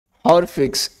How to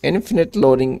fix infinite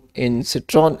loading in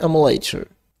Citron Emulator.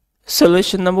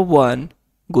 Solution number 1.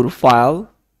 Go to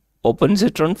File, open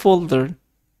Citron folder,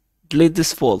 delete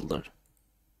this folder.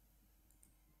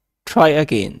 Try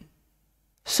again.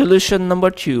 Solution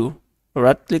number 2.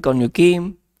 Right click on your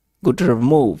game, go to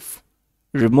Remove.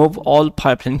 Remove all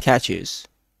pipeline caches.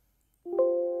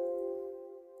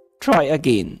 Try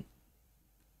again.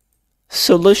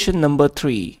 Solution number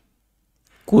 3.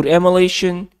 Go to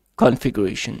Emulation,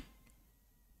 Configuration.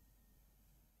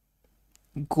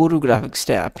 Go to Graphics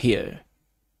tab here.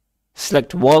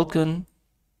 Select Vulkan,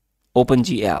 open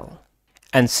GL,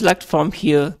 and select from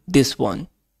here this one,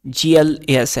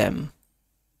 GLASM.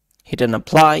 Hit on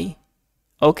Apply,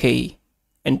 OK,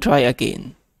 and try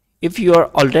again. If you are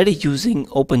already using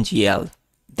OpenGL,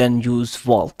 then use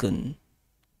Vulkan.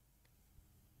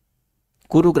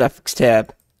 Go to Graphics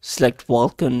tab, select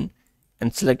Vulkan,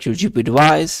 and select your GPU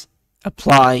device,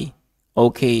 apply,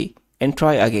 OK, and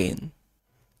try again.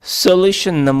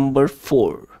 Solution number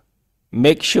 4.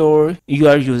 Make sure you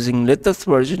are using latest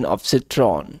version of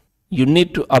Citron. You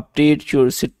need to update your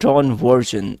Citron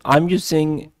version. I'm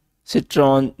using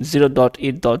Citron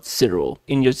 0.8.0.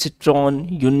 In your Citron,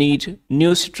 you need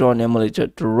new Citron emulator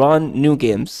to run new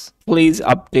games. Please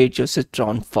update your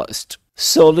Citron first.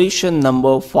 Solution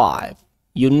number 5.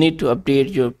 You need to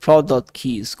update your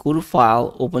prod.keys. Go to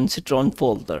File, open Citron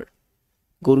folder.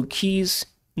 Go to Keys,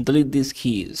 delete these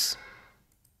keys.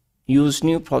 Use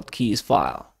new prod keys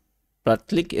file. Right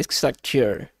click, extract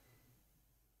here.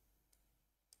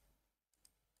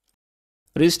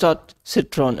 Restart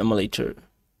Citron Emulator.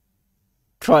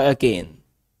 Try again.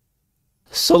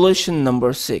 Solution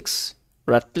number 6.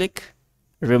 Right click,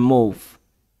 remove,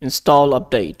 install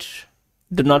update.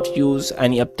 Do not use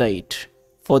any update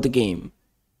for the game.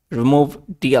 Remove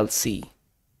DLC.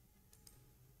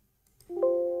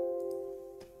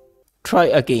 Try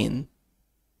again.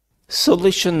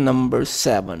 Solution number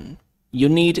 7. You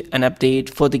need an update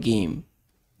for the game.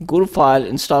 Go to File,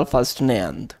 install first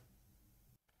NAND.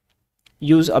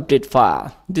 Use update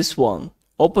file, this one.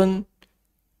 Open,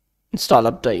 install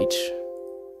update.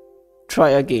 Try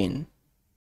again.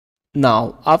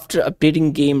 Now, after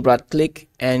updating game, right click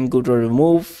and go to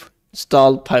Remove,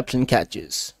 install pipeline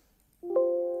caches.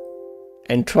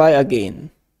 And try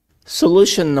again.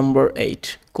 Solution number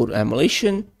 8. Go to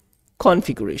Emulation,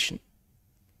 Configuration.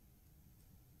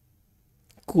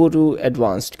 Go to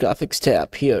Advanced Graphics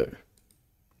tab here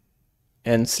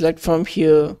and select from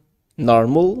here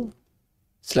Normal,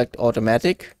 select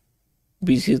Automatic,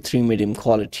 BC3 medium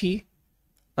quality,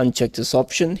 uncheck this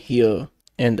option here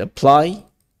and Apply,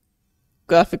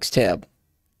 Graphics tab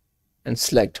and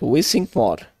select VSync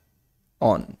mode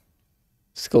on.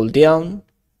 Scroll down,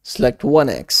 select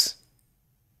 1x,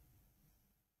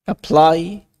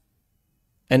 Apply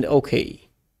and OK.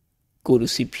 Go to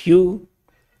CPU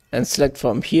and select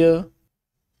from here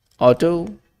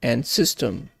Auto and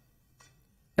System,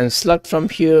 and select from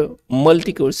here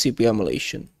Multi-core CPU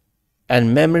emulation,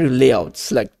 and memory layout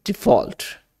select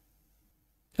Default.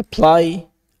 Apply,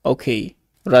 OK.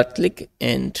 Right click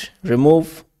and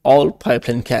remove all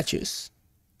pipeline caches.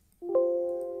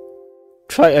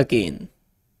 Try again.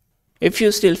 If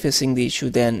you're still facing the issue,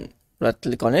 then right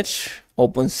click on it,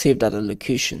 open Save Data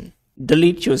Location.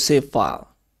 Delete your save file,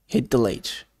 hit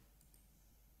Delete.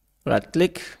 Right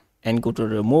click and go to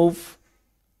Remove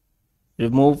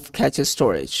Cache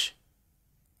Storage.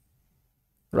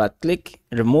 Right click,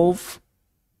 remove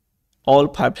all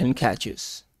pipeline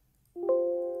caches.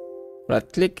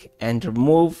 Right click and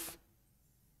remove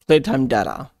playtime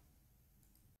data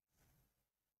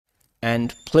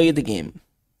and play the game.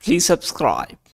 Please subscribe.